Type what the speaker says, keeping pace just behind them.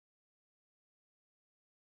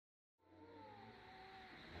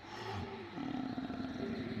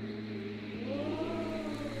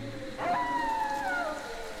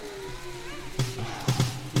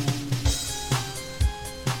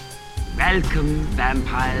welcome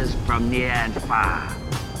vampires from near and far.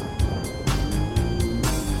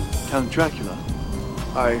 Count Dracula,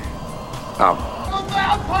 I'm a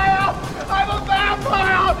vampire! I'm a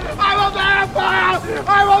vampire! I'm a vampire!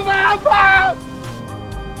 I'm a vampire!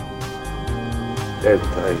 That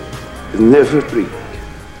I never drink.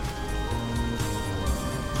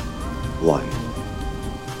 Why?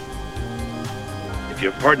 If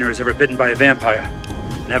your partner is ever bitten by a vampire,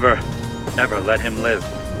 never let him live.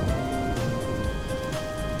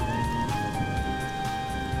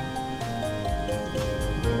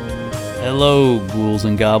 Hello, ghouls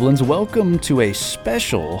and goblins. Welcome to a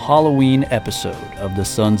special Halloween episode of the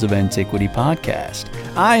Sons of Antiquity podcast.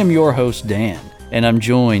 I am your host, Dan, and I'm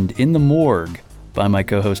joined in the morgue by my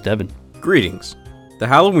co-host, Evan. Greetings. The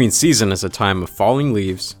Halloween season is a time of falling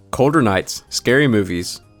leaves, colder nights, scary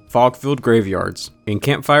movies, fog-filled graveyards, and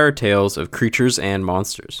campfire tales of creatures and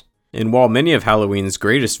monsters. And while many of Halloween's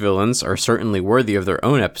greatest villains are certainly worthy of their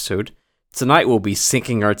own episode, tonight we'll be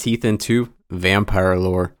sinking our teeth into vampire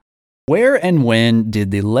lore. Where and when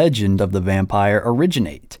did the legend of the vampire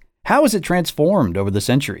originate? How has it transformed over the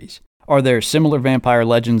centuries? Are there similar vampire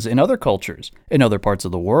legends in other cultures, in other parts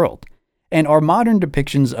of the world? And are modern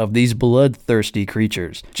depictions of these bloodthirsty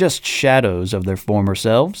creatures just shadows of their former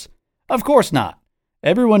selves? Of course not.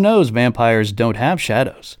 Everyone knows vampires don't have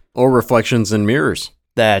shadows. Or reflections in mirrors.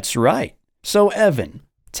 That's right. So Evan,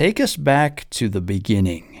 take us back to the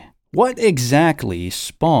beginning. What exactly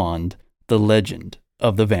spawned the legend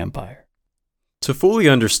of the vampire? To fully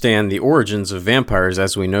understand the origins of vampires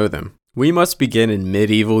as we know them, we must begin in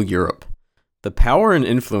medieval Europe. The power and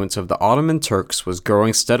influence of the Ottoman Turks was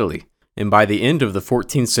growing steadily, and by the end of the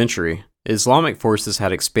 14th century, Islamic forces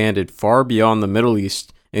had expanded far beyond the Middle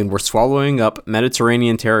East and were swallowing up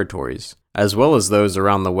Mediterranean territories, as well as those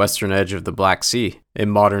around the western edge of the Black Sea, in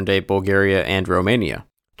modern-day Bulgaria and Romania.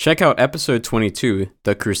 Check out episode 22,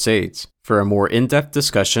 The Crusades, for a more in-depth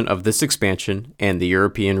discussion of this expansion and the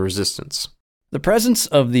European resistance. The presence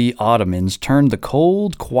of the Ottomans turned the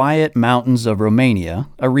cold, quiet mountains of Romania,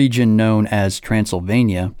 a region known as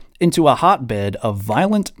Transylvania, into a hotbed of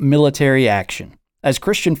violent military action, as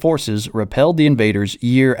Christian forces repelled the invaders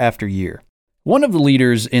year after year. One of the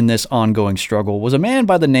leaders in this ongoing struggle was a man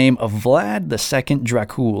by the name of Vlad II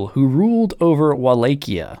Dracul, who ruled over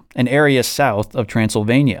Wallachia, an area south of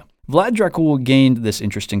Transylvania. Vlad Dracul gained this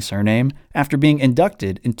interesting surname after being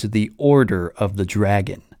inducted into the Order of the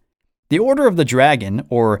Dragon. The Order of the Dragon,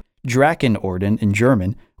 or Drakenorden in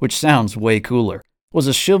German, which sounds way cooler, was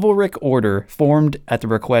a chivalric order formed at the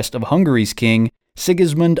request of Hungary's king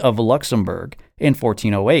Sigismund of Luxembourg in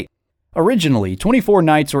 1408. Originally, 24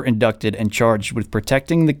 knights were inducted and charged with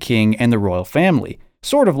protecting the king and the royal family,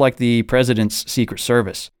 sort of like the president's secret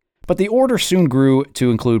service. But the order soon grew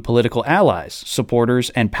to include political allies, supporters,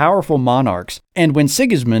 and powerful monarchs, and when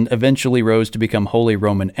Sigismund eventually rose to become Holy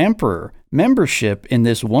Roman Emperor, membership in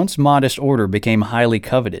this once modest order became highly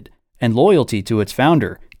coveted, and loyalty to its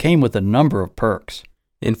founder came with a number of perks.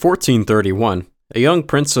 In 1431, a young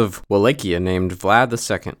prince of Wallachia named Vlad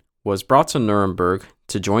II was brought to Nuremberg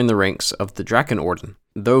to join the ranks of the Drakenorden.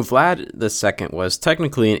 Though Vlad II was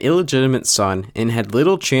technically an illegitimate son and had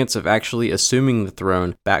little chance of actually assuming the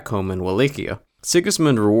throne back home in Wallachia,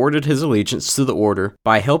 Sigismund rewarded his allegiance to the order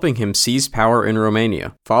by helping him seize power in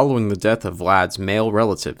Romania following the death of Vlad's male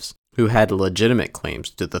relatives, who had legitimate claims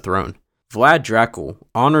to the throne. Vlad Dracul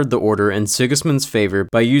honored the order in Sigismund's favor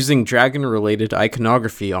by using dragon-related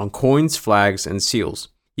iconography on coins, flags, and seals.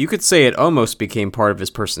 You could say it almost became part of his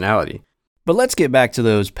personality. But let's get back to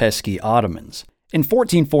those pesky Ottomans. In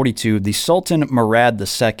 1442, the Sultan Murad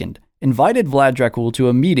II invited Vlad Dracul to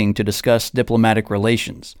a meeting to discuss diplomatic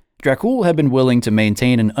relations. Dracul had been willing to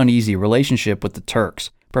maintain an uneasy relationship with the Turks,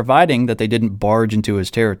 providing that they didn't barge into his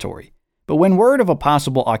territory. But when word of a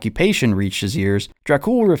possible occupation reached his ears,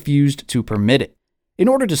 Dracul refused to permit it. In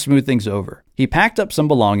order to smooth things over, he packed up some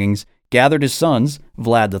belongings, gathered his sons,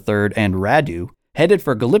 Vlad III and Radu, headed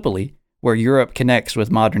for Gallipoli, where Europe connects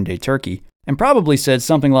with modern-day Turkey, and probably said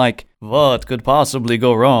something like, "What could possibly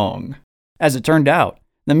go wrong?" As it turned out,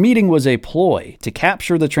 the meeting was a ploy to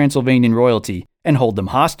capture the Transylvanian royalty and hold them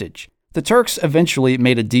hostage. The Turks eventually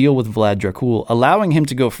made a deal with Vlad Dracul, allowing him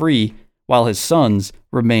to go free, while his sons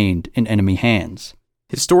remained in enemy hands.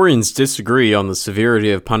 Historians disagree on the severity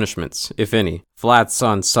of punishments, if any, Vlad's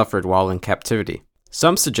sons suffered while in captivity.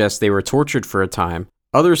 Some suggest they were tortured for a time.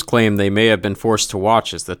 Others claim they may have been forced to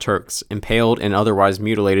watch as the Turks impaled and otherwise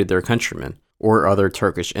mutilated their countrymen, or other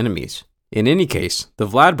Turkish enemies. In any case, the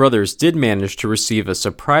Vlad brothers did manage to receive a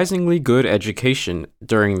surprisingly good education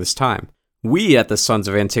during this time, We at the Sons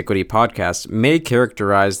of Antiquity podcast may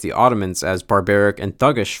characterize the Ottomans as barbaric and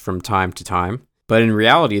thuggish from time to time, but in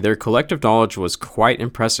reality their collective knowledge was quite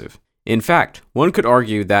impressive. In fact, one could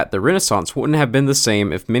argue that the Renaissance wouldn't have been the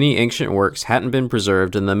same if many ancient works hadn't been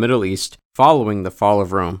preserved in the Middle East following the fall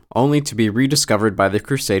of Rome, only to be rediscovered by the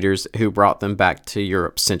Crusaders who brought them back to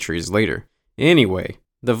Europe centuries later. Anyway,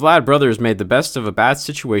 the Vlad brothers made the best of a bad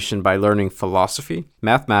situation by learning philosophy,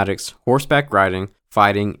 mathematics, horseback riding,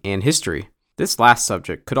 fighting, and history. This last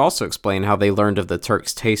subject could also explain how they learned of the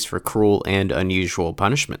Turks' taste for cruel and unusual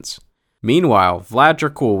punishments. Meanwhile, Vlad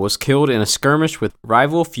Dracul was killed in a skirmish with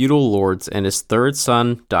rival feudal lords, and his third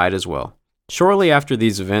son died as well. Shortly after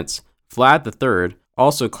these events, Vlad III,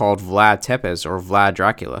 also called Vlad Tepes or Vlad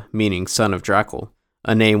Dracula, meaning son of Dracul,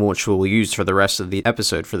 a name which we'll use for the rest of the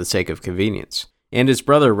episode for the sake of convenience, and his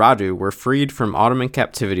brother Radu were freed from Ottoman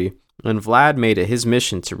captivity, and Vlad made it his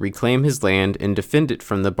mission to reclaim his land and defend it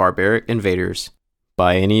from the barbaric invaders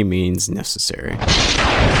by any means necessary.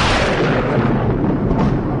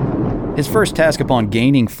 His first task upon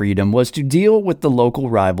gaining freedom was to deal with the local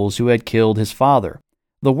rivals who had killed his father.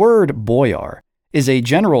 The word boyar is a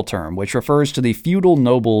general term which refers to the feudal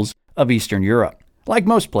nobles of Eastern Europe. Like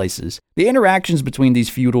most places, the interactions between these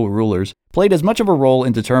feudal rulers played as much of a role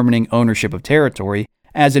in determining ownership of territory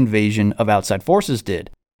as invasion of outside forces did.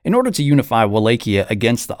 In order to unify Wallachia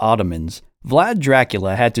against the Ottomans, Vlad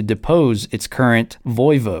Dracula had to depose its current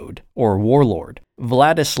voivode, or warlord,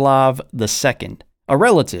 Vladislav II, a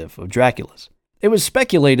relative of Dracula's. It was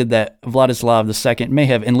speculated that Vladislav II may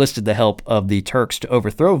have enlisted the help of the Turks to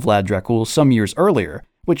overthrow Vlad Dracul some years earlier,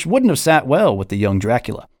 which wouldn't have sat well with the young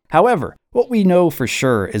Dracula. However, what we know for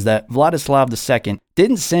sure is that Vladislav II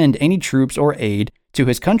didn't send any troops or aid to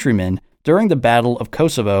his countrymen during the Battle of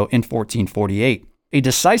Kosovo in 1448, a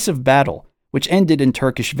decisive battle which ended in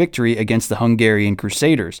Turkish victory against the Hungarian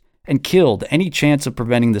Crusaders and killed any chance of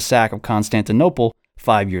preventing the sack of Constantinople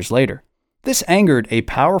 5 years later. This angered a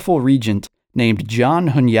powerful regent named John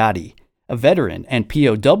Hunyadi, a veteran and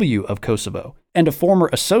POW of Kosovo, and a former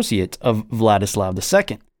associate of Vladislav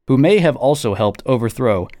II, who may have also helped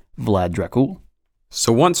overthrow Vlad Dracul.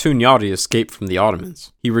 So once Hunyadi escaped from the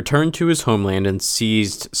Ottomans, he returned to his homeland and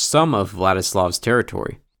seized some of Vladislav's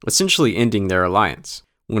territory, essentially ending their alliance.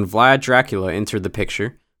 When Vlad Dracula entered the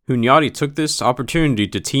picture, Hunyadi took this opportunity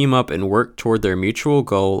to team up and work toward their mutual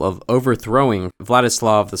goal of overthrowing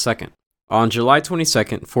Vladislav II. On July 22,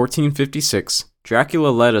 1456, Dracula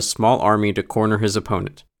led a small army to corner his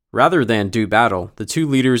opponent. Rather than do battle, the two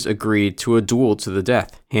leaders agreed to a duel to the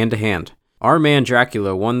death, hand to hand. Our man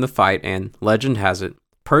Dracula won the fight and, legend has it,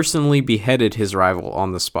 personally beheaded his rival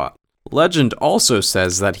on the spot. Legend also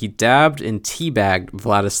says that he dabbed and teabagged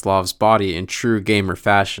Vladislav's body in true gamer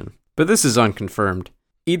fashion, but this is unconfirmed.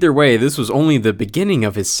 Either way, this was only the beginning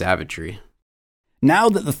of his savagery. Now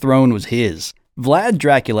that the throne was his, Vlad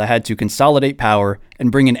Dracula had to consolidate power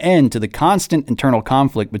and bring an end to the constant internal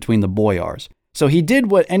conflict between the boyars. So he did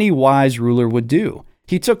what any wise ruler would do.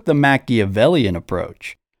 He took the Machiavellian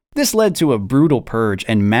approach. This led to a brutal purge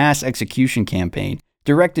and mass execution campaign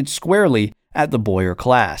directed squarely at the boyar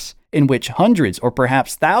class, in which hundreds or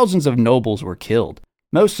perhaps thousands of nobles were killed,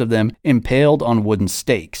 most of them impaled on wooden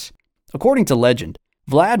stakes. According to legend,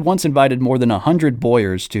 Vlad once invited more than 100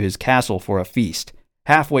 boyars to his castle for a feast.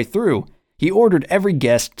 Halfway through, he ordered every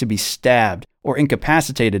guest to be stabbed or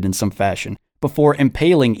incapacitated in some fashion before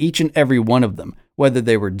impaling each and every one of them, whether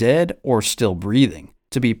they were dead or still breathing,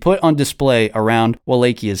 to be put on display around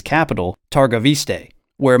Wallachia's capital, Targoviste,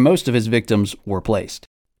 where most of his victims were placed.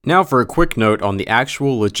 Now for a quick note on the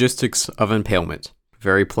actual logistics of impalement.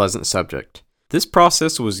 Very pleasant subject. This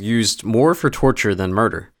process was used more for torture than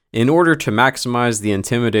murder, in order to maximize the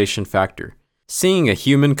intimidation factor. Seeing a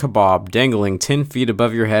human kebab dangling 10 feet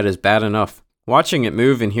above your head is bad enough. Watching it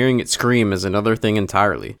move and hearing it scream is another thing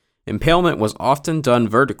entirely. Impalement was often done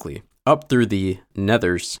vertically, up through the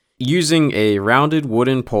nethers, using a rounded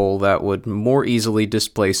wooden pole that would more easily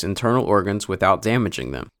displace internal organs without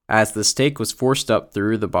damaging them, as the stake was forced up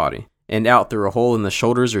through the body, and out through a hole in the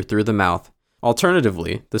shoulders or through the mouth.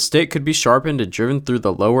 Alternatively, the stake could be sharpened and driven through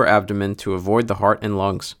the lower abdomen to avoid the heart and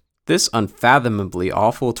lungs. This unfathomably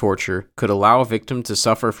awful torture could allow a victim to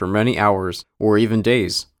suffer for many hours or even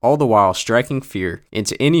days, all the while striking fear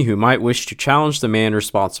into any who might wish to challenge the man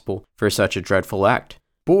responsible for such a dreadful act.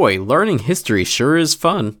 Boy, learning history sure is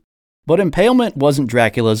fun. But impalement wasn't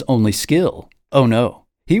Dracula's only skill. Oh no,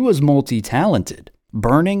 he was multi-talented.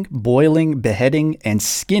 Burning, boiling, beheading, and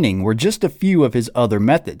skinning were just a few of his other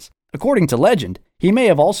methods. According to legend, he may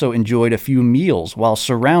have also enjoyed a few meals while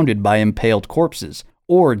surrounded by impaled corpses,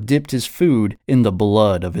 or dipped his food in the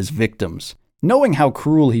blood of his victims. Knowing how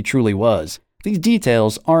cruel he truly was, these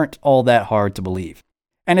details aren't all that hard to believe.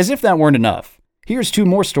 And as if that weren't enough, here's 2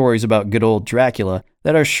 more stories about good old Dracula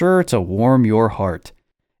that are sure to warm your heart.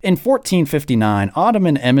 In 1459,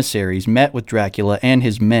 Ottoman emissaries met with Dracula and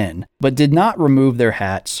his men, but did not remove their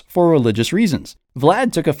hats for religious reasons.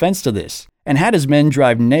 Vlad took offense to this, and had his men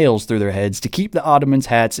drive nails through their heads to keep the Ottomans'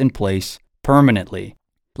 hats in place permanently.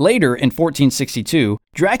 Later, in 1462,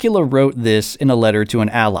 Dracula wrote this in a letter to an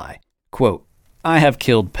ally, quote, "I have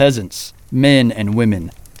killed peasants, men and women,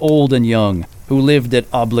 old and young, who lived at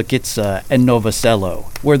Oblakitsa and Novosello,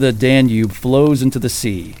 where the Danube flows into the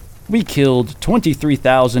sea. We killed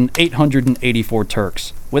 23,884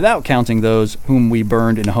 Turks, without counting those whom we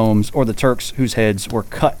burned in homes or the Turks whose heads were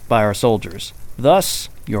cut by our soldiers. Thus,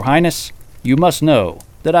 Your Highness, you must know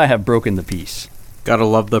that I have broken the peace." Gotta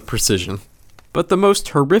love the precision. But the most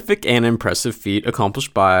horrific and impressive feat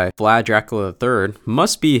accomplished by Vlad Dracula III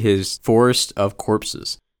must be his Forest of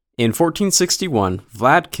Corpses. In 1461,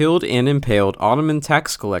 Vlad killed and impaled Ottoman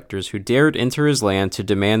tax collectors who dared enter his land to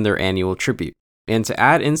demand their annual tribute. And to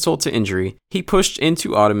add insult to injury, he pushed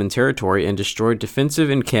into Ottoman territory and destroyed defensive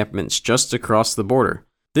encampments just across the border.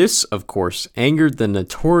 This, of course, angered the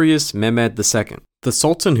notorious Mehmed II, the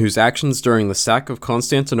Sultan whose actions during the sack of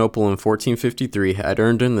Constantinople in 1453 had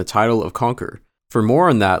earned him the title of conqueror. For more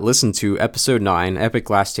on that, listen to Episode 9, Epic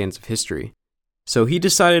Last Stands of History. So he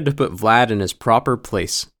decided to put Vlad in his proper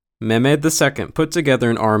place. Mehmed II put together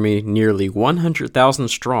an army nearly 100,000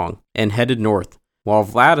 strong and headed north, while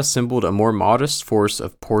Vlad assembled a more modest force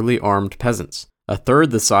of poorly armed peasants, a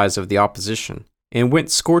third the size of the opposition, and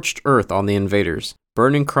went scorched earth on the invaders,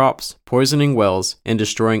 burning crops, poisoning wells, and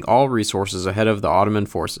destroying all resources ahead of the Ottoman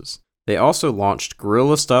forces. They also launched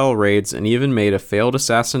guerrilla-style raids and even made a failed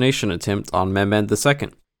assassination attempt on Mehmed II.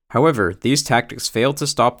 However, these tactics failed to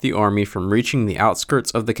stop the army from reaching the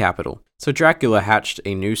outskirts of the capital, so Dracula hatched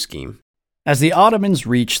a new scheme. As the Ottomans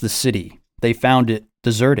reached the city, they found it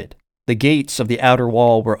deserted. The gates of the outer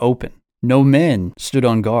wall were open. No men stood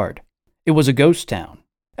on guard. It was a ghost town.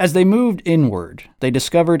 As they moved inward, they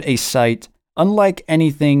discovered a sight unlike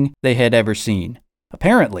anything they had ever seen.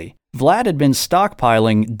 Apparently, Vlad had been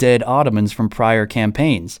stockpiling dead Ottomans from prior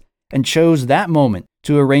campaigns, and chose that moment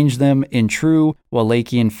to arrange them in true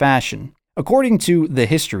Wallachian fashion. According to The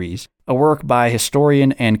Histories, a work by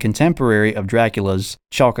historian and contemporary of Dracula's,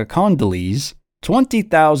 Chalcondyles,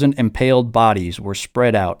 20,000 impaled bodies were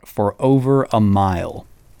spread out for over a mile.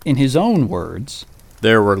 In his own words,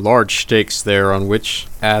 "There were large stakes there on which,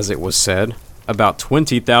 as it was said, about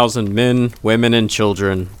 20,000 men, women, and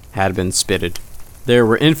children had been spitted. There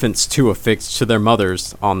were infants too affixed to their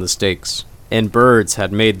mothers on the stakes, and birds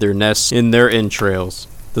had made their nests in their entrails.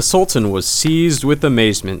 The Sultan was seized with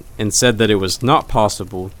amazement and said that it was not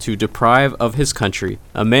possible to deprive of his country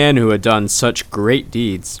a man who had done such great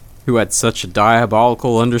deeds, who had such a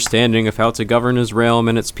diabolical understanding of how to govern his realm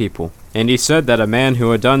and its people. And he said that a man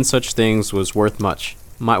who had done such things was worth much.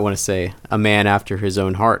 Might want to say, a man after his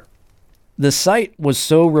own heart." the sight was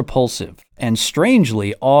so repulsive and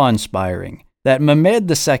strangely awe-inspiring that Mehmed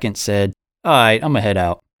II said, "Alright, I'm gonna head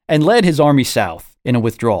out," and led his army south in a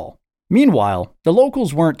withdrawal. Meanwhile, the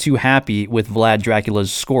locals weren't too happy with Vlad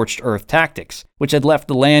Dracula's scorched earth tactics, which had left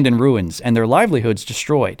the land in ruins and their livelihoods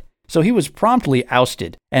destroyed, so he was promptly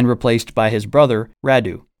ousted and replaced by his brother,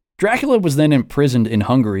 Radu. Dracula was then imprisoned in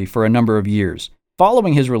Hungary for a number of years.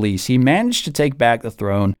 Following his release, he managed to take back the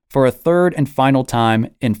throne for a third and final time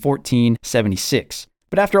in 1476.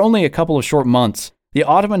 But after only a couple of short months, the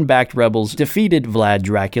Ottoman-backed rebels defeated Vlad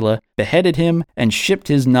Dracula, beheaded him, and shipped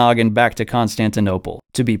his noggin back to Constantinople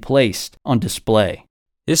to be placed on display.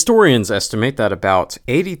 Historians estimate that about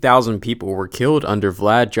 80,000 people were killed under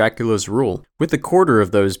Vlad Dracula's rule, with a quarter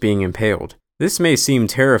of those being impaled. This may seem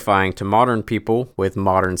terrifying to modern people with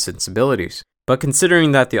modern sensibilities, but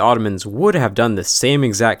considering that the Ottomans would have done the same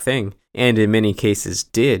exact thing, and in many cases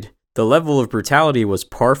did, the level of brutality was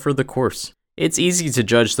par for the course. It's easy to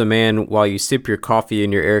judge the man while you sip your coffee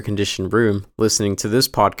in your air-conditioned room, listening to this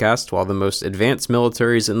podcast while the most advanced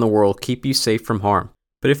militaries in the world keep you safe from harm.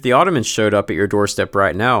 But if the Ottomans showed up at your doorstep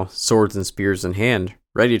right now, swords and spears in hand,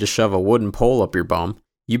 ready to shove a wooden pole up your bum,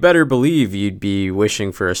 you better believe you'd be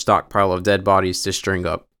wishing for a stockpile of dead bodies to string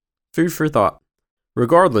up. Food for thought.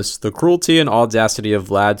 Regardless, the cruelty and audacity of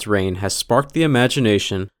Vlad's reign has sparked the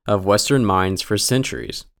imagination of Western minds for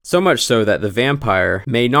centuries. So much so that the vampire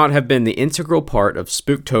may not have been the integral part of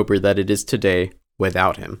Spooktober that it is today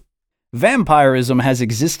without him. Vampirism has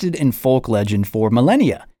existed in folk legend for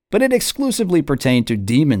millennia, but it exclusively pertained to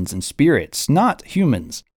demons and spirits, not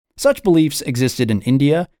humans. Such beliefs existed in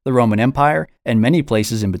India, the Roman Empire, and many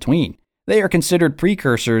places in between. They are considered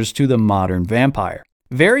precursors to the modern vampire.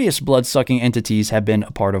 Various blood-sucking entities have been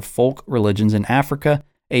a part of folk religions in Africa,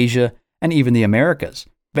 Asia, and even the Americas.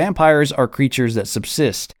 Vampires are creatures that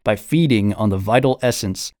subsist by feeding on the vital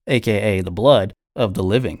essence, aka the blood, of the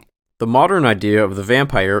living. The modern idea of the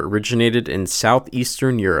vampire originated in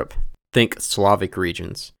southeastern Europe, think Slavic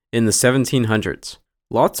regions, in the 1700s.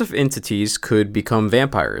 Lots of entities could become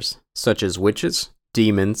vampires, such as witches,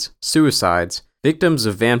 demons, suicides, victims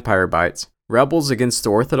of vampire bites, rebels against the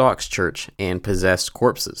Orthodox Church, and possessed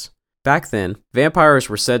corpses. Back then, vampires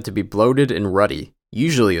were said to be bloated and ruddy,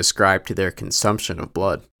 usually ascribed to their consumption of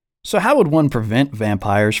blood. So how would one prevent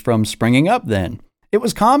vampires from springing up then? It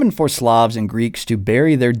was common for Slavs and Greeks to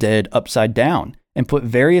bury their dead upside down and put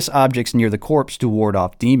various objects near the corpse to ward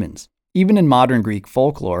off demons. Even in modern Greek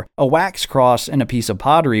folklore, a wax cross and a piece of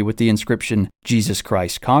pottery with the inscription, "Jesus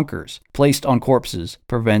Christ Conquers," placed on corpses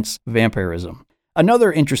prevents vampirism.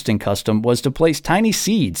 Another interesting custom was to place tiny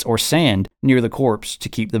seeds or sand near the corpse to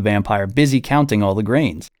keep the vampire busy counting all the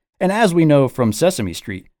grains. And as we know from Sesame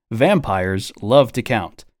Street, vampires love to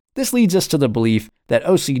count. This leads us to the belief that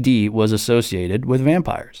OCD was associated with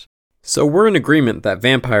vampires. So we're in agreement that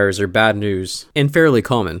vampires are bad news and fairly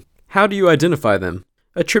common. How do you identify them?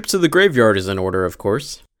 A trip to the graveyard is in order, of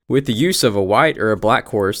course. With the use of a white or a black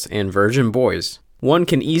horse and virgin boys, one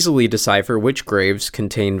can easily decipher which graves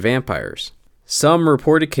contain vampires. Some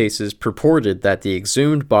reported cases purported that the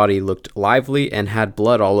exhumed body looked lively and had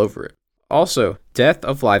blood all over it. Also, death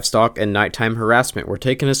of livestock and nighttime harassment were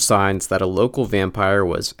taken as signs that a local vampire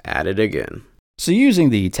was at it again. So using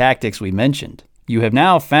the tactics we mentioned, you have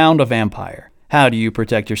now found a vampire. How do you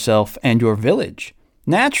protect yourself and your village?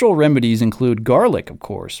 Natural remedies include garlic, of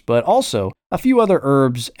course, but also a few other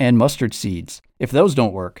herbs and mustard seeds. If those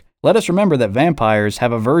don't work, let us remember that vampires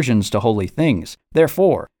have aversions to holy things.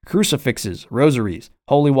 Therefore, crucifixes, rosaries,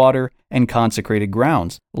 holy water, and consecrated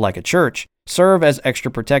grounds, like a church, serve as extra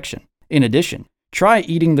protection. In addition, try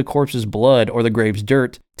eating the corpse's blood or the grave's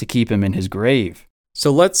dirt to keep him in his grave.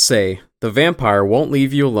 So let's say the vampire won't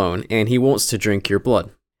leave you alone and he wants to drink your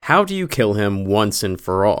blood. How do you kill him once and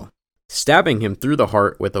for all? Stabbing him through the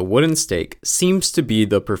heart with a wooden stake seems to be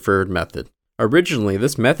the preferred method. Originally,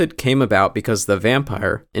 this method came about because the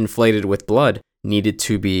vampire, inflated with blood, needed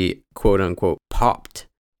to be, quote-unquote, popped.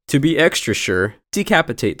 To be extra sure,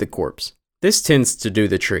 decapitate the corpse. This tends to do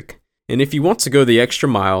the trick. And if you want to go the extra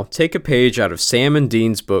mile, take a page out of Sam and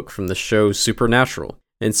Dean's book from the show Supernatural,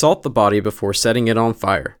 and salt the body before setting it on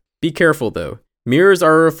fire. Be careful though. Mirrors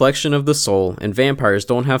are a reflection of the soul, and vampires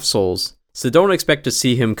don't have souls, so don't expect to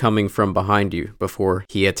see him coming from behind you before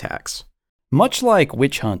he attacks. Much like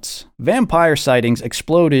witch hunts, vampire sightings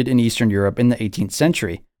exploded in Eastern Europe in the 18th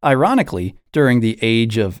century, ironically, during the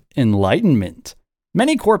Age of Enlightenment.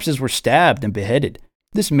 Many corpses were stabbed and beheaded.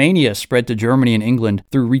 This mania spread to Germany and England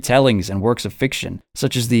through retellings and works of fiction,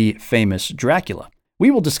 such as the famous Dracula.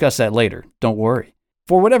 We will discuss that later, don't worry.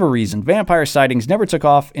 For whatever reason, vampire sightings never took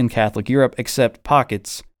off in Catholic Europe except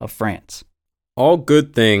pockets of France. All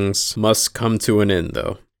good things must come to an end,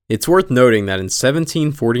 though. It's worth noting that in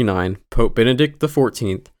 1749, Pope Benedict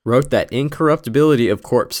XIV wrote that incorruptibility of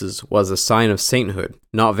corpses was a sign of sainthood,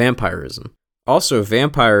 not vampirism. Also,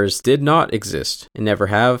 vampires did not exist, and never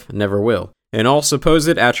have, never will. And all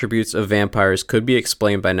supposed attributes of vampires could be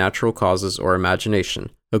explained by natural causes or imagination,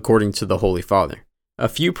 according to the Holy Father. A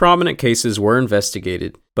few prominent cases were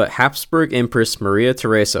investigated, but Habsburg Empress Maria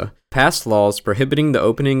Theresa passed laws prohibiting the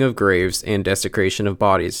opening of graves and desecration of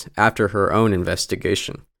bodies after her own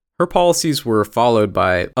investigation. Her policies were followed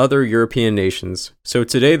by other European nations, so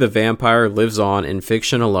today the vampire lives on in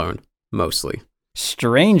fiction alone, mostly.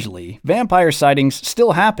 Strangely, vampire sightings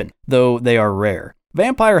still happen, though they are rare.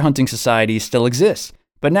 Vampire hunting societies still exist,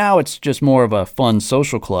 but now it's just more of a fun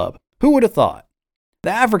social club. Who would have thought?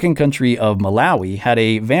 The African country of Malawi had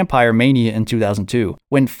a vampire mania in 2002,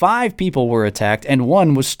 when 5 people were attacked and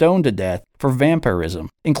 1 was stoned to death for vampirism,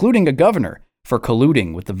 including a governor for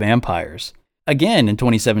colluding with the vampires. Again, in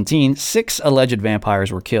 2017, 6 alleged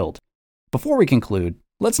vampires were killed. Before we conclude,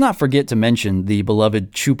 let's not forget to mention the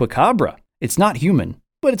beloved chupacabra. It's not human,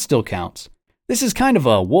 but it still counts. This is kind of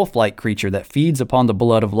a wolf-like creature that feeds upon the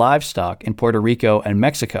blood of livestock in Puerto Rico and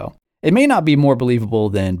Mexico. It may not be more believable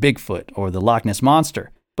than Bigfoot or the Loch Ness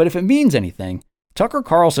Monster, but if it means anything, Tucker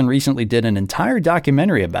Carlson recently did an entire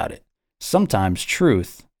documentary about it. Sometimes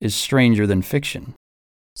truth is stranger than fiction.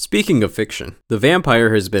 Speaking of fiction, the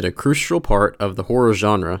vampire has been a crucial part of the horror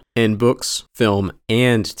genre in books, film,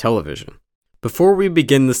 and television. Before we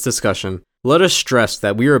begin this discussion, let us stress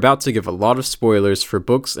that we are about to give a lot of spoilers for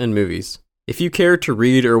books and movies. If you care to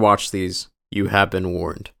read or watch these, you have been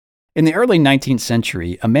warned. In the early 19th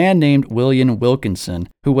century, a man named William Wilkinson,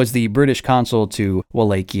 who was the British consul to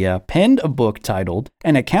Wallachia, penned a book titled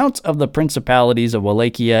An Account of the Principalities of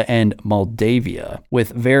Wallachia and Moldavia,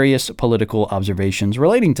 with various political observations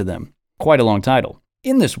relating to them. Quite a long title.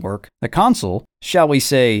 In this work, the consul, shall we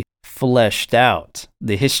say, fleshed out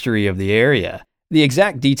the history of the area, the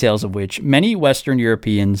exact details of which many Western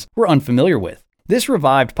Europeans were unfamiliar with. This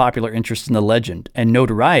revived popular interest in the legend and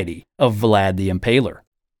notoriety of Vlad the Impaler.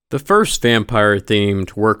 The first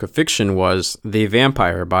vampire-themed work of fiction was The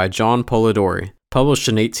Vampire by John Polidori, published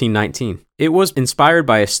in 1819. It was inspired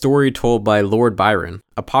by a story told by Lord Byron,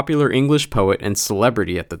 a popular English poet and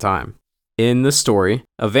celebrity at the time. In the story,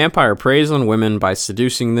 a vampire preys on women by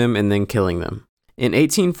seducing them and then killing them. In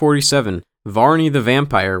 1847, Varney the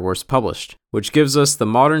Vampire was published, which gives us the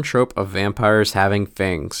modern trope of vampires having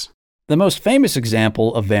fangs. The most famous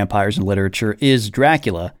example of vampires in literature is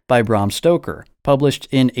Dracula by Bram Stoker, published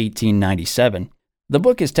in 1897. The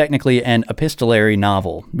book is technically an epistolary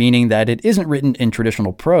novel, meaning that it isn't written in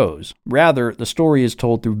traditional prose. Rather, the story is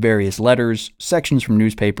told through various letters, sections from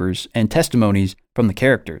newspapers, and testimonies from the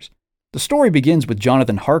characters. The story begins with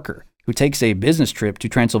Jonathan Harker, who takes a business trip to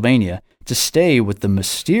Transylvania to stay with the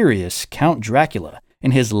mysterious Count Dracula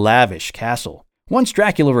in his lavish castle. Once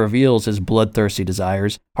Dracula reveals his bloodthirsty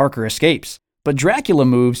desires, Harker escapes. But Dracula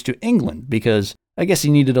moves to England because I guess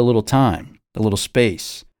he needed a little time, a little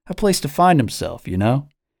space, a place to find himself, you know?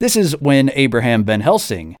 This is when Abraham Van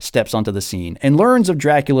Helsing steps onto the scene and learns of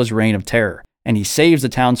Dracula's reign of terror, and he saves the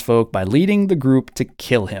townsfolk by leading the group to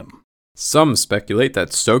kill him. Some speculate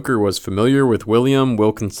that Stoker was familiar with William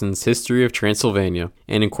Wilkinson's History of Transylvania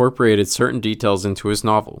and incorporated certain details into his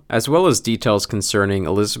novel, as well as details concerning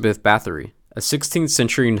Elizabeth Bathory, a 16th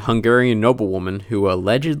century Hungarian noblewoman who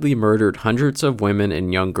allegedly murdered hundreds of women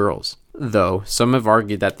and young girls. Though some have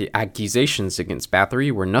argued that the accusations against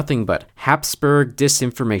Bathory were nothing but Habsburg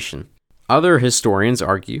disinformation. Other historians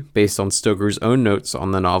argue, based on Stoker's own notes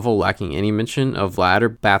on the novel lacking any mention of Vlad or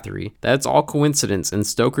Bathory, that it's all coincidence and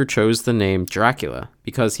Stoker chose the name Dracula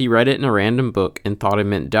because he read it in a random book and thought it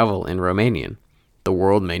meant devil in Romanian. The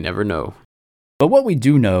world may never know. But what we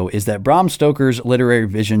do know is that Bram Stoker's literary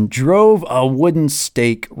vision drove a wooden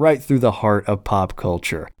stake right through the heart of pop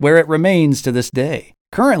culture, where it remains to this day.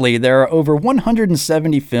 Currently, there are over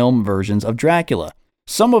 170 film versions of Dracula.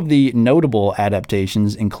 Some of the notable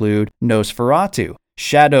adaptations include Nosferatu,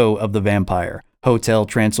 Shadow of the Vampire, Hotel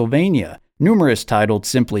Transylvania, numerous titled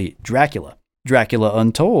simply Dracula, Dracula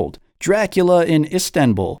Untold, Dracula in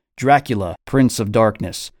Istanbul, Dracula, Prince of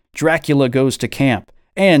Darkness, Dracula Goes to Camp,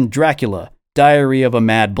 and Dracula, Diary of a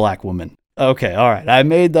Mad Black Woman. Okay, alright, I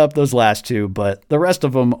made up those last two, but the rest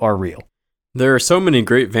of them are real. There are so many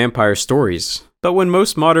great vampire stories, but when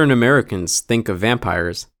most modern Americans think of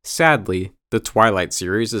vampires, sadly, the Twilight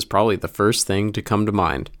series is probably the first thing to come to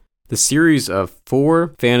mind. The series of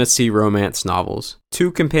 4 fantasy romance novels,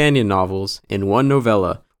 2 companion novels, and 1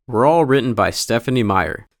 novella were all written by Stephenie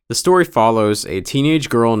Meyer. The story follows a teenage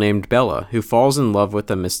girl named Bella who falls in love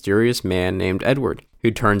with a mysterious man named Edward,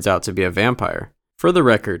 who turns out to be a vampire. For the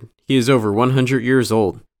record, he is over 100 years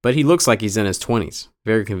old, but he looks like he's in his 20s.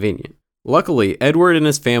 Very convenient. Luckily, Edward and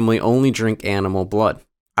his family only drink animal blood.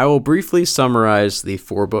 I will briefly summarize the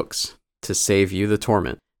 4 books to save you the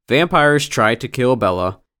torment. Vampires try to kill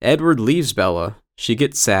Bella. Edward leaves Bella. She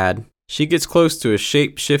gets sad. She gets close to a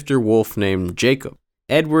shapeshifter wolf named Jacob.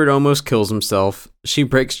 Edward almost kills himself. She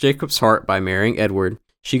breaks Jacob's heart by marrying Edward.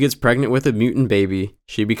 She gets pregnant with a mutant baby.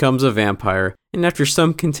 She becomes a vampire. And after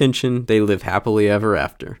some contention, they live happily ever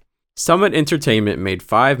after. Summit Entertainment made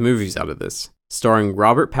 5 movies out of this, starring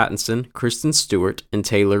Robert Pattinson, Kristen Stewart, and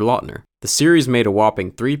Taylor Lautner. The series made a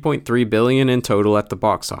whopping $3.3 billion in total at the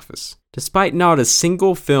box office, despite not a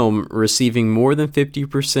single film receiving more than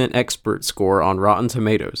 50% expert score on Rotten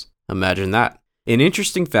Tomatoes. Imagine that. An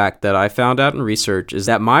interesting fact that I found out in research is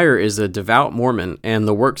that Meyer is a devout Mormon, and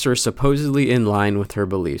the works are supposedly in line with her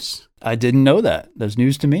beliefs. I didn't know that. That's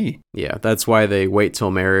news to me. Yeah, that's why they wait till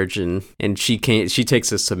marriage, and she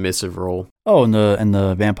takes a submissive role. Oh, and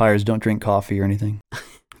the vampires don't drink coffee or anything?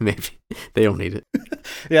 Maybe. They don't need it.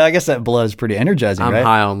 Yeah, I guess that blood is pretty energizing, right? I'm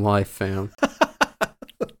high on life, fam.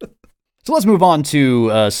 So let's move on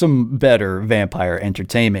to some better vampire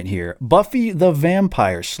entertainment here. Buffy the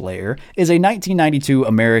Vampire Slayer is a 1992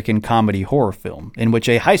 American comedy horror film in which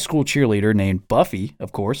a high school cheerleader named Buffy,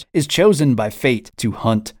 of course, is chosen by fate to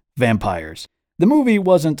hunt vampires. The movie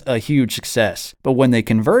wasn't a huge success, but when they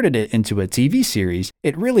converted it into a TV series,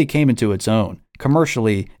 it really came into its own,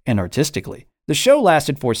 commercially and artistically. The show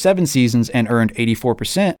lasted for 7 seasons and earned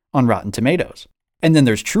 84% on Rotten Tomatoes. And then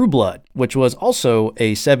there's True Blood, which was also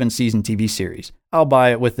a 7-season TV series,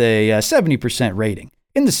 albeit with a 70% rating.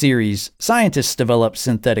 In the series, scientists develop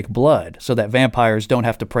synthetic blood so that vampires don't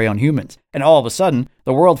have to prey on humans. And all of a sudden,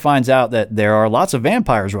 the world finds out that there are lots of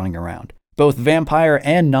vampires running around. Both vampire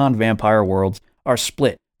and non-vampire worlds are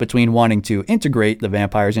split between wanting to integrate the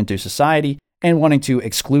vampires into society and wanting to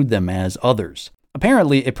exclude them as others.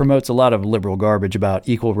 Apparently, it promotes a lot of liberal garbage about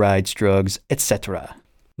equal rights, drugs, etc.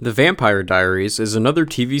 The Vampire Diaries is another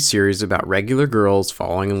TV series about regular girls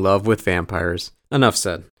falling in love with vampires. Enough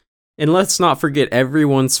said. And let's not forget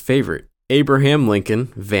everyone's favorite, Abraham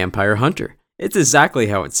Lincoln, Vampire Hunter. It's exactly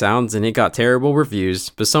how it sounds, and it got terrible reviews,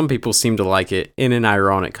 but some people seem to like it in an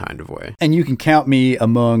ironic kind of way. And you can count me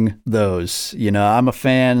among those. You know, I'm a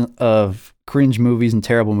fan of cringe movies and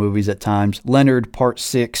terrible movies at times. Leonard, Part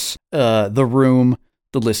 6, The Room,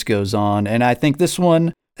 the list goes on. And I think this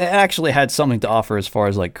one actually had something to offer as far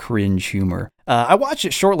as like cringe humor. I watched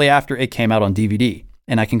it shortly after it came out on DVD,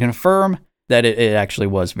 and I can confirm that it actually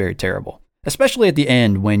was very terrible. Especially at the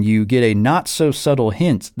end when you get a not so subtle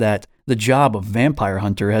hint that the job of vampire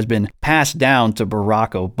hunter has been passed down to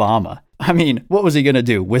Barack Obama. I mean, what was he going to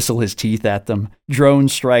do? Whistle his teeth at them? Drone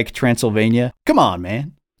strike Transylvania? Come on,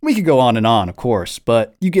 man. We could go on and on, of course,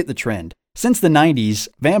 but you get the trend. Since the 90s,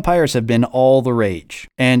 vampires have been all the rage,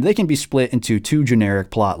 and they can be split into two generic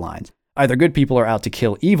plot lines. Either good people are out to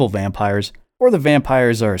kill evil vampires, or the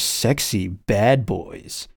vampires are sexy bad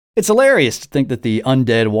boys. It's hilarious to think that the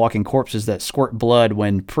undead walking corpses that squirt blood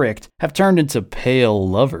when pricked have turned into pale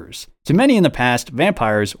lovers. To many in the past,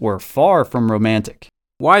 vampires were far from romantic.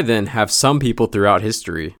 Why then have some people throughout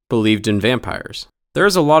history believed in vampires? There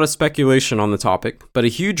is a lot of speculation on the topic, but a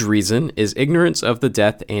huge reason is ignorance of the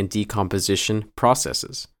death and decomposition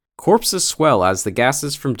processes. Corpses swell as the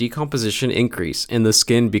gases from decomposition increase and the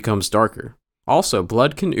skin becomes darker. Also,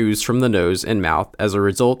 blood can ooze from the nose and mouth as a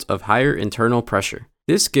result of higher internal pressure.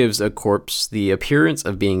 This gives a corpse the appearance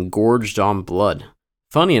of being gorged on blood.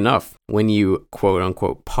 Funny enough, when you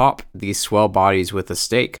quote-unquote pop these swell bodies with a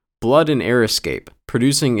stake, blood and air escape,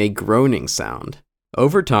 producing a groaning sound.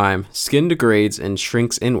 Over time, skin degrades and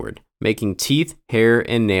shrinks inward, making teeth, hair,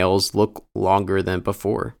 and nails look longer than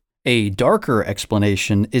before. A darker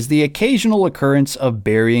explanation is the occasional occurrence of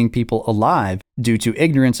burying people alive due to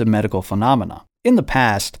ignorance of medical phenomena. In the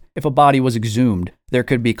past, if a body was exhumed, there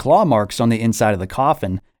could be claw marks on the inside of the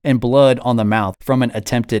coffin and blood on the mouth from an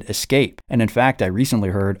attempted escape. And in fact, I recently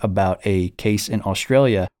heard about a case in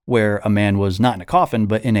Australia where a man was not in a coffin,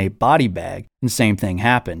 but in a body bag, and the same thing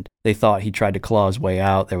happened. They thought he tried to claw his way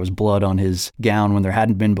out. There was blood on his gown when there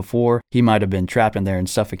hadn't been before. He might have been trapped in there and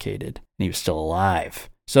suffocated, and he was still alive.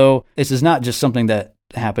 So this is not just something that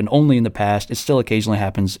happened only in the past. It still occasionally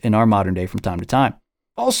happens in our modern day from time to time.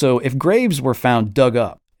 Also, if graves were found dug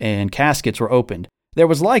up and caskets were opened, there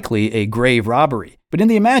was likely a grave robbery. But in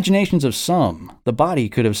the imaginations of some, the body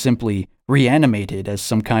could have simply reanimated as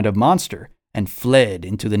some kind of monster and fled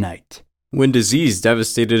into the night. When disease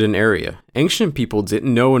devastated an area, ancient people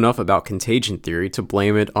didn't know enough about contagion theory to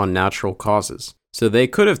blame it on natural causes, so they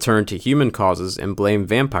could have turned to human causes and blamed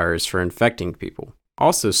vampires for infecting people.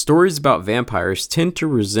 Also, stories about vampires tend to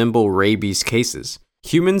resemble rabies cases.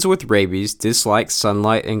 Humans with rabies dislike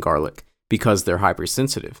sunlight and garlic because they're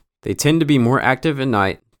hypersensitive. They tend to be more active at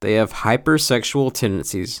night, they have hypersexual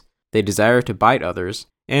tendencies, they desire to bite others,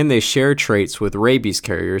 and they share traits with rabies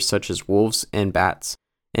carriers such as wolves and bats.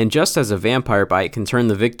 And just as a vampire bite can turn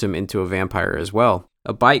the victim into a vampire as well,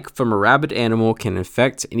 a bite from a rabid animal can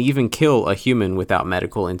infect and even kill a human without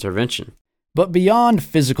medical intervention. But beyond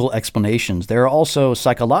physical explanations, there are also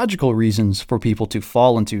psychological reasons for people to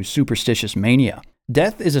fall into superstitious mania.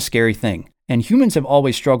 Death is a scary thing, and humans have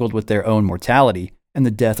always struggled with their own mortality and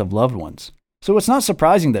the death of loved ones. So it's not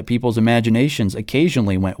surprising that people's imaginations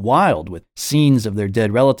occasionally went wild with scenes of their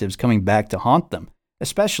dead relatives coming back to haunt them,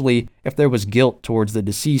 especially if there was guilt towards the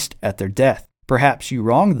deceased at their death. Perhaps you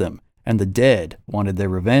wronged them, and the dead wanted their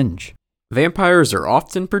revenge. Vampires are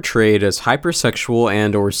often portrayed as hypersexual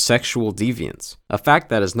and/or sexual deviants, a fact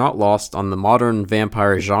that is not lost on the modern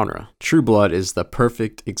vampire genre. True Blood is the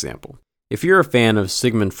perfect example. If you're a fan of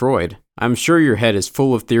Sigmund Freud, I'm sure your head is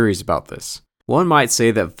full of theories about this. One might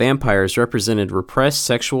say that vampires represented repressed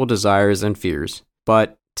sexual desires and fears,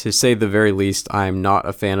 but to say the very least, I am not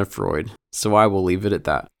a fan of Freud, so I will leave it at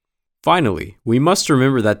that. Finally, we must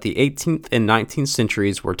remember that the 18th and 19th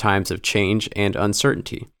centuries were times of change and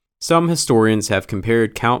uncertainty. Some historians have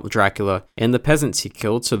compared Count Dracula and the peasants he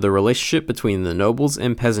killed to the relationship between the nobles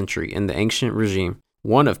and peasantry in the ancient regime,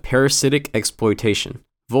 one of parasitic exploitation.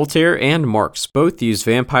 Voltaire and Marx both use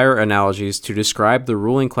vampire analogies to describe the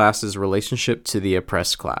ruling class's relationship to the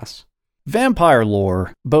oppressed class. Vampire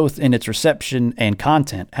lore, both in its reception and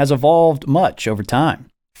content, has evolved much over time.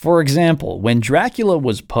 For example, when Dracula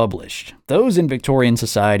was published, those in Victorian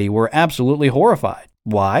society were absolutely horrified.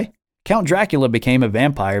 Why? Count Dracula became a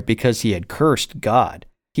vampire because he had cursed God.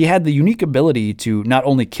 He had the unique ability to not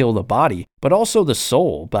only kill the body, but also the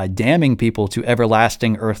soul by damning people to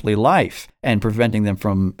everlasting earthly life and preventing them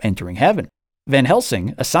from entering heaven. Van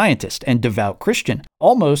Helsing, a scientist and devout Christian,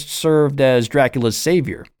 almost served as Dracula's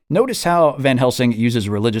savior. Notice how Van Helsing uses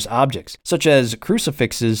religious objects, such as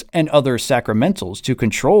crucifixes and other sacramentals, to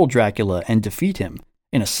control Dracula and defeat him.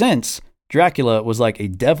 In a sense, Dracula was like a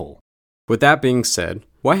devil. With that being said,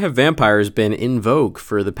 why have vampires been in vogue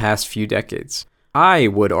for the past few decades? I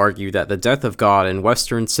would argue that the death of God in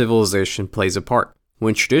Western civilization plays a part.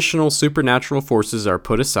 When traditional supernatural forces are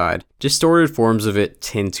put aside, distorted forms of it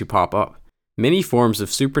tend to pop up. Many forms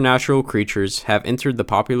of supernatural creatures have entered the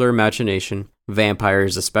popular imagination,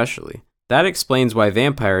 vampires especially. That explains why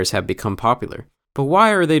vampires have become popular. But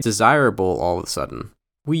why are they desirable all of a sudden?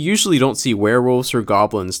 We usually don't see werewolves or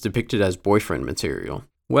goblins depicted as boyfriend material.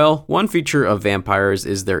 Well, one feature of vampires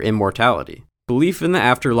is their immortality. Belief in the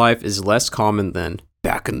afterlife is less common than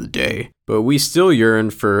back in the day, but we still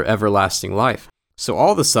yearn for everlasting life. So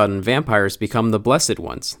all of a sudden, vampires become the blessed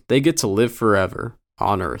ones. They get to live forever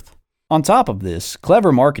on Earth. On top of this,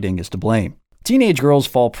 clever marketing is to blame. Teenage girls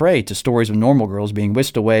fall prey to stories of normal girls being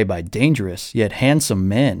whisked away by dangerous yet handsome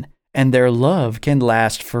men, and their love can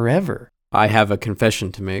last forever. I have a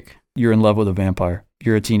confession to make. You're in love with a vampire.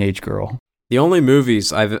 You're a teenage girl. The only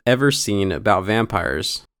movies I've ever seen about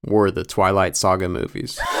vampires were the Twilight Saga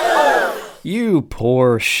movies. You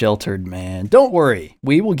poor sheltered man. Don't worry,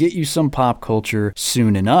 we will get you some pop culture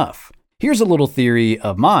soon enough. Here's a little theory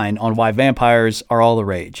of mine on why vampires are all the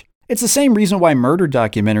rage. It's the same reason why murder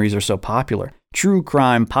documentaries are so popular. True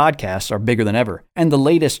crime podcasts are bigger than ever, and the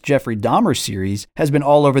latest Jeffrey Dahmer series has been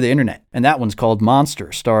all over the internet, and that one's called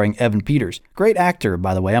Monster, starring Evan Peters. Great actor,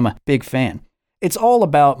 by the way, I'm a big fan. It's all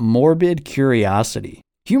about morbid curiosity.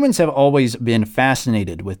 Humans have always been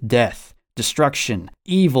fascinated with death, destruction,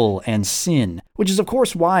 evil, and sin, which is of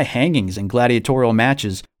course why hangings and gladiatorial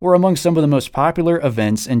matches were among some of the most popular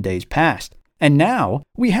events in days past. And now,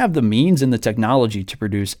 we have the means and the technology to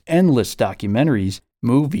produce endless documentaries,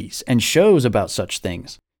 movies, and shows about such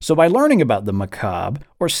things. So by learning about the macabre,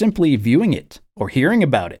 or simply viewing it, or hearing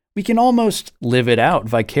about it, we can almost live it out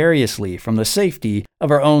vicariously from the safety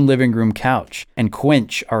of our own living room couch, and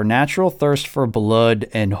quench our natural thirst for blood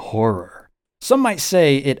and horror. Some might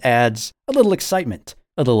say it adds a little excitement,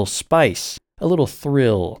 a little spice, a little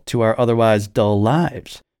thrill to our otherwise dull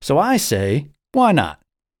lives. So I say, why not?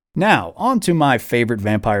 Now, on to my favorite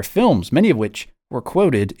vampire films, many of which were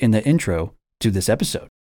quoted in the intro to this episode.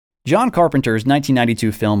 John Carpenter's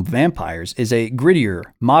 1992 film Vampires is a grittier,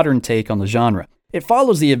 modern take on the genre. It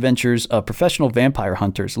follows the adventures of professional vampire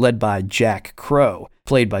hunters led by Jack Crow,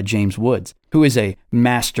 played by James Woods, who is a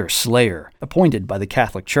master slayer appointed by the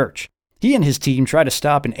Catholic Church. He and his team try to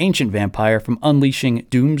stop an ancient vampire from unleashing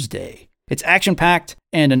doomsday. It's action-packed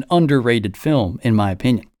and an underrated film, in my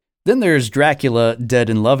opinion. Then there's Dracula,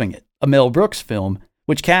 Dead and Loving It, a Mel Brooks film,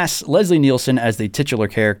 which casts Leslie Nielsen as the titular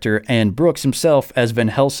character and Brooks himself as Van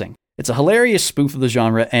Helsing. It's a hilarious spoof of the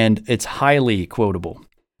genre, and it's highly quotable.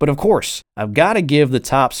 But of course, I've got to give the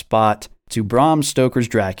top spot to Bram Stoker's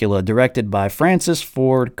Dracula, directed by Francis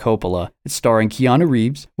Ford Coppola. It's starring Keanu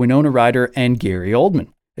Reeves, Winona Ryder, and Gary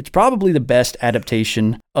Oldman. It's probably the best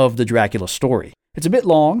adaptation of the Dracula story. It's a bit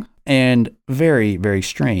long and very, very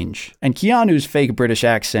strange, and Keanu's fake British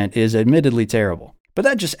accent is admittedly terrible, but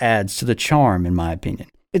that just adds to the charm in my opinion.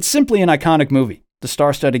 It's simply an iconic movie. The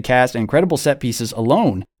star-studded cast and incredible set pieces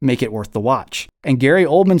alone make it worth the watch, and Gary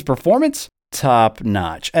Oldman's performance?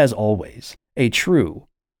 Top-notch, as always. A true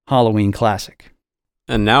Halloween classic.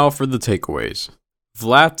 And now for the takeaways.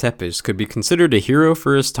 Vlad Tepes could be considered a hero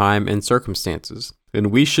for his time and circumstances,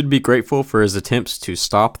 and we should be grateful for his attempts to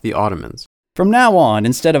stop the Ottomans. From now on,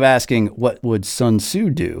 instead of asking, what would Sun Tzu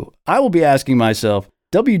do, I will be asking myself,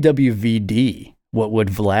 WWVD, what would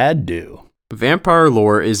Vlad do? Vampire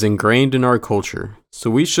lore is ingrained in our culture, so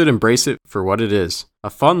we should embrace it for what it is. A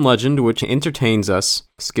fun legend which entertains us,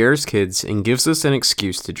 scares kids, and gives us an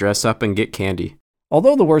excuse to dress up and get candy.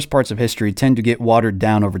 Although the worst parts of history tend to get watered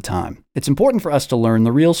down over time, it's important for us to learn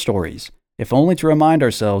the real stories, if only to remind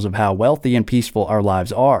ourselves of how wealthy and peaceful our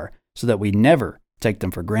lives are, so that we never take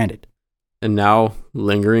them for granted. And now,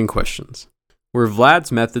 lingering questions. Were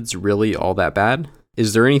Vlad's methods really all that bad?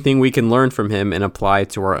 Is there anything we can learn from him and apply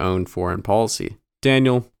to our own foreign policy?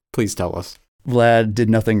 Daniel, please tell us. Vlad did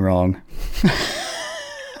nothing wrong.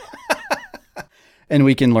 And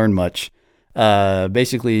we can learn much.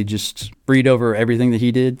 Basically, just read over everything that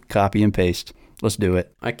he did, copy and paste. Let's do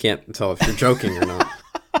it. I can't tell if you're joking or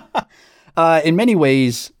not. In many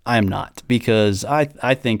ways, I am not, because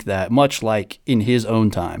I think that much like in his own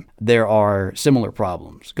time, there are similar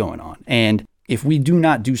problems going on. And if we do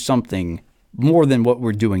not do something more than what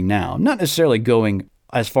we're doing now, not necessarily going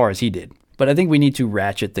as far as he did, but I think we need to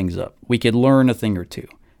ratchet things up. We could learn a thing or two,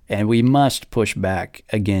 and we must push back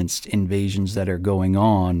against invasions that are going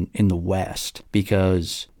on in the West,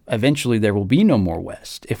 because eventually there will be no more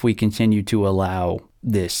West if we continue to allow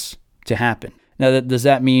this to happen. Now, does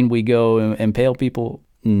that mean we go and impale people?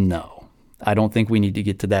 No. I don't think we need to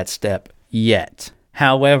get to that step yet.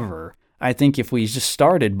 However, I think if we just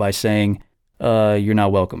started by saying, you're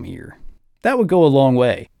not welcome here, that would go a long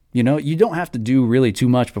way. You know, you don't have to do really too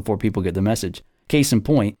much before people get the message. Case in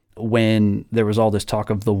point, when there was all this talk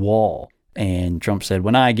of the wall, and Trump said,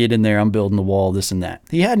 when I get in there, I'm building the wall, this and that.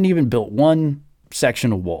 He hadn't even built one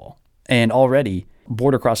section of wall, and already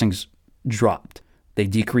border crossings dropped. They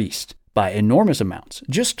decreased by enormous amounts,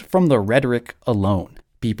 just from the rhetoric alone.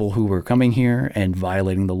 People who were coming here and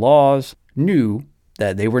violating the laws knew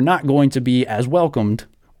that they were not going to be as welcomed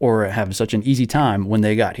or have such an easy time when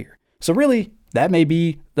they got here. So really, that may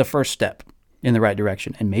be the first step in the right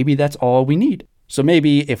direction, and maybe that's all we need. So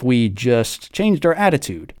maybe if we just changed our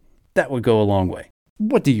attitude, that would go a long way.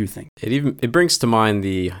 What do you think? It brings to mind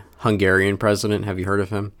the Hungarian president. Have you heard of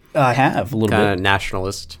him? I have, a little bit. Kind of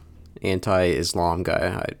nationalist, anti-Islam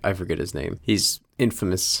guy. I forget his name. He's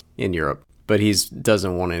infamous in Europe, but he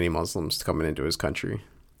doesn't want any Muslims coming into his country.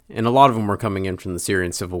 And a lot of them were coming in from the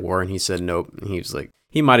Syrian civil war, and he said nope. And he was like,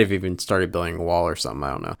 he might have even started building a wall or something, I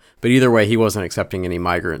don't know. But either way, he wasn't accepting any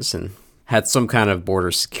migrants and had some kind of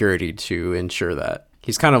border security to ensure that.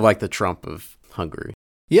 He's kind of like the Trump of Hungary.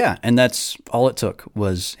 Yeah, and that's all it took,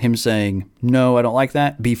 was him saying, no, I don't like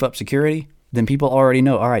that, beef up security. Then people already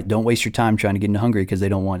know, all right, don't waste your time trying to get into Hungary because they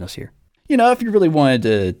don't want us here. You know, if you really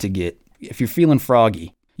wanted to get, if you're feeling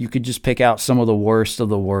froggy, you could just pick out some of the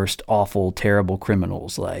worst, awful, terrible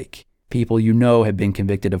criminals, like people you know have been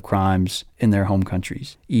convicted of crimes in their home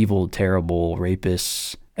countries, evil, terrible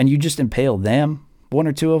rapists, and you just impale them, one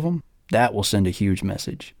or two of them. That will send a huge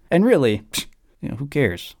message. And really, you know, who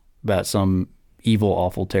cares about some evil,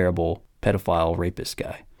 awful, terrible pedophile rapist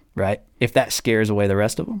guy, right? If that scares away the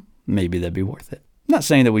rest of them, maybe that'd be worth it. I'm not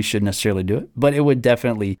saying that we should necessarily do it, but it would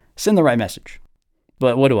definitely send the right message.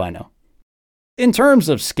 But what do I know? In terms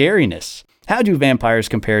of scariness, how do vampires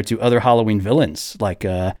compare to other Halloween villains, like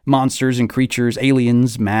monsters and creatures,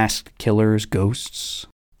 aliens, masked killers, ghosts?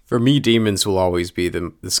 For me, demons will always be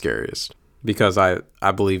the scariest, because I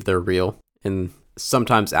believe they're real and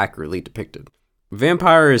sometimes accurately depicted.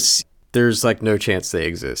 Vampires, there's like no chance they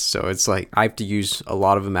exist, so it's like I have to use a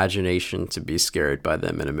lot of imagination to be scared by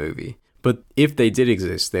them in a movie. But if they did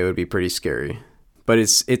exist, they would be pretty scary. But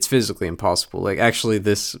it's physically impossible. Like actually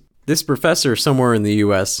this professor somewhere in the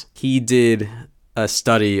US, he did a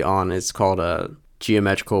study on, it's called a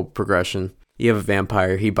geometrical progression. You have a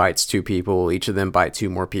vampire, he bites two people, each of them bite two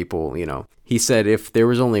more people, you know. He said if there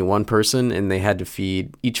was only one person and they had to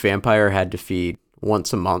feed, each vampire had to feed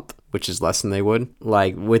once a month, which is less than they would,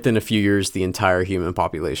 like within a few years, the entire human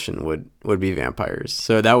population would be vampires.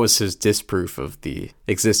 So that was his disproof of the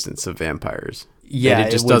existence of vampires. Yeah, and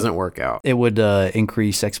it just doesn't work out. It would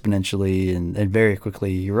increase exponentially and very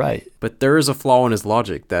quickly. You're right. But there is a flaw in his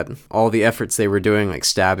logic that all the efforts they were doing, like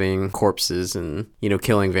stabbing corpses and, you know,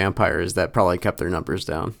 killing vampires, that probably kept their numbers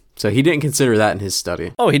down. So he didn't consider that in his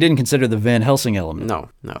study. Oh, he didn't consider the Van Helsing element. No.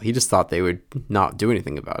 He just thought they would not do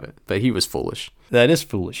anything about it. But he was foolish. That is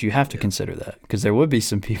foolish. You have to consider that, because there would be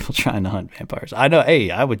some people trying to hunt vampires. I know,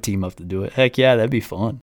 hey, I would team up to do it. Heck yeah, that'd be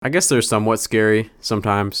fun. I guess they're somewhat scary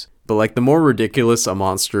sometimes. But like the more ridiculous a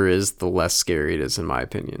monster is, the less scary it is, in my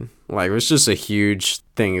opinion. Like it's just a huge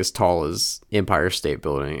thing as tall as Empire State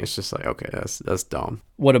Building. It's just like, okay, that's dumb.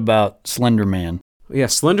 What about Slender Man? Yeah,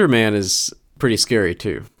 Slender Man is pretty scary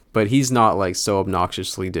too. But he's not like so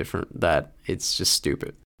obnoxiously different that it's just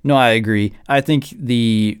stupid. No, I agree. I think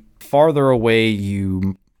the farther away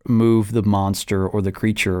you move the monster or the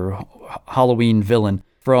creature, Halloween villain,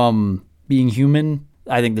 from being human,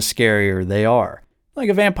 I think the scarier they are. Like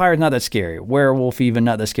a vampire is not that scary. Werewolf even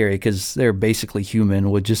not that scary because they're basically human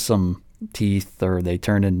with just some teeth, or they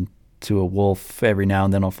turn into a wolf every now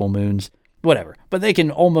and then on full moons. Whatever. But they can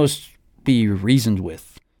almost be reasoned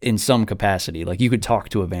with in some capacity. Like you could talk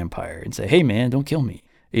to a vampire and say, hey man, don't kill me.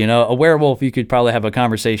 You know, a werewolf you could probably have a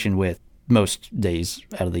conversation with most days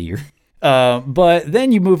out of the year. But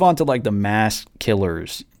then you move on to like the masked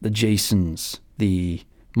killers, the Jasons, the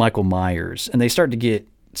Michael Myers, and they start to get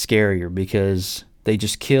scarier because They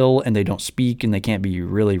just kill and they don't speak and they can't be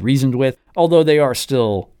really reasoned with. Although they are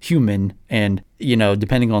still human and,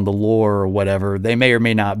 depending on the lore or whatever, they may or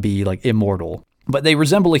may not be like immortal. But they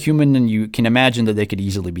resemble a human and you can imagine that they could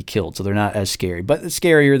easily be killed. So they're not as scary. But it's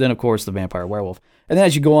scarier than, of course, the vampire werewolf. And then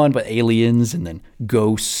as you go on, but aliens and then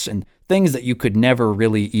ghosts and things that you could never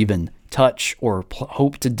really even touch or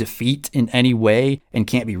hope to defeat in any way and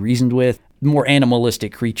can't be reasoned with. More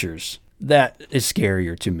animalistic creatures. That is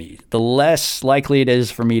scarier to me. The less likely it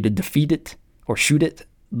is for me to defeat it or shoot it,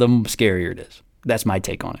 the scarier it is. That's my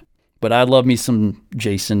take on it. But I love me some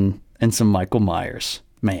Jason and some Michael Myers.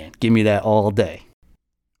 Man, give me that all day.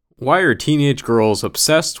 Why are teenage girls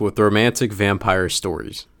obsessed with romantic vampire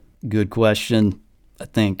stories? Good question. I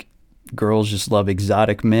think girls just love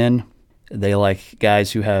exotic men. They like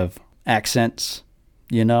guys who have accents,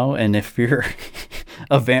 and if you're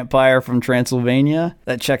a vampire from Transylvania,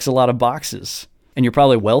 that checks a lot of boxes. And you're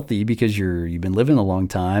probably wealthy because you've been living a long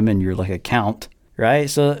time and you're like a count, right?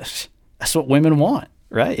 So that's what women want,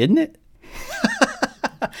 right? Isn't it?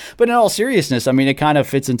 But in all seriousness, it kind of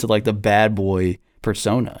fits into like the bad boy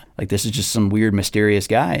persona. Like this is just some weird, mysterious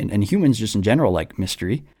guy. And humans just in general like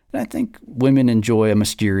mystery. And I think women enjoy a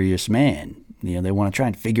mysterious man. They want to try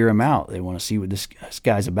and figure him out. They want to see what this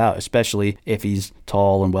guy's about, especially if he's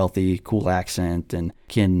tall and wealthy, cool accent, and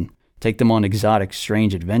can take them on exotic,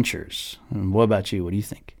 strange adventures. And what about you? What do you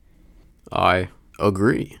think? I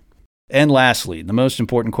agree. And lastly, the most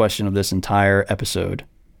important question of this entire episode.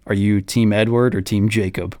 Are you Team Edward or Team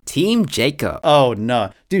Jacob? Team Jacob. Oh,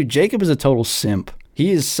 no. Dude, Jacob is a total simp.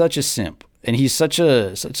 He is such a simp. And he's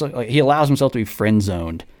he allows himself to be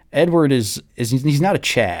friend-zoned. Edward he's not a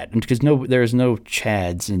Chad because there's no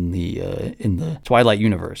Chads in the Twilight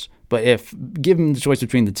universe. But if given the choice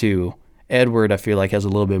between the two, Edward I feel like has a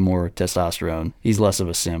little bit more testosterone. He's less of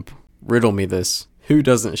a simp. Riddle me this: who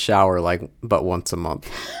doesn't shower but once a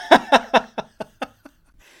month?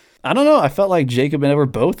 I don't know. I felt like Jacob and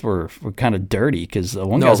Edward both were kind of dirty because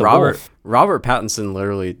one guy's a wolf. Robert Pattinson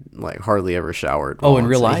literally hardly ever showered. Oh, in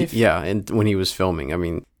real life? Yeah, and when he was filming,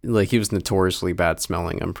 he was notoriously bad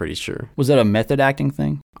smelling, I'm pretty sure. Was that a method acting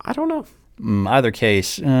thing? I don't know. Either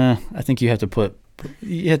case, I think you have to put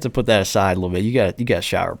that aside a little bit. You got to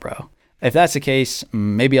shower, bro. If that's the case,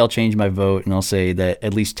 maybe I'll change my vote and I'll say that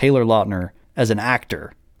at least Taylor Lautner as an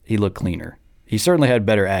actor, he looked cleaner. He certainly had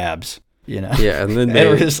better abs. Yeah, and then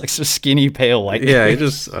Edward is like so skinny, pale, white. Yeah, he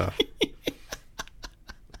just.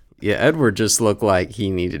 Yeah, Edward just looked like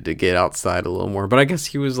he needed to get outside a little more, but I guess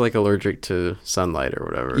he was like allergic to sunlight or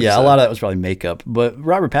whatever. Yeah, so. A lot of that was probably makeup, but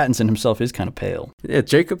Robert Pattinson himself is kind of pale. Yeah,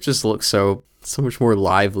 Jacob just looks so much more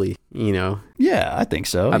lively, Yeah, I think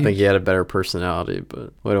so. I think he had a better personality,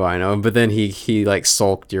 but what do I know? But then he like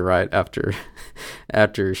sulked, you're right,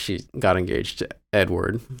 after she got engaged to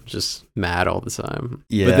Edward, just mad all the time.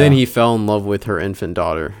 Yeah. But then he fell in love with her infant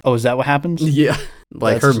daughter. Oh, is that what happens? Yeah.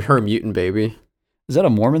 Like her mutant baby. Is that a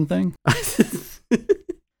Mormon thing? I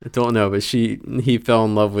don't know, but he fell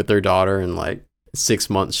in love with their daughter and like 6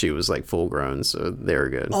 months she was like full grown, so they were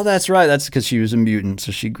good. Oh, that's right. That's because she was a mutant,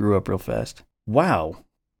 so she grew up real fast. Wow.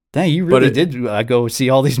 Dang, you really did go see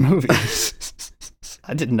all these movies.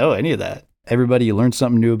 I didn't know any of that. Everybody, you learned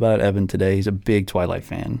something new about Evan today. He's a big Twilight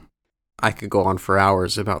fan. I could go on for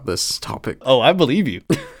hours about this topic. Oh, I believe you.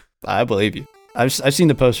 I believe you. I've seen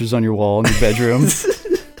the posters on your wall in your bedroom.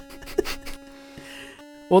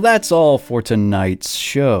 Well, that's all for tonight's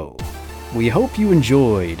show. We hope you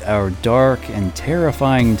enjoyed our dark and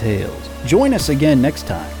terrifying tales. Join us again next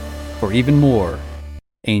time for even more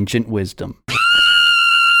ancient wisdom.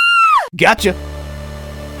 Gotcha!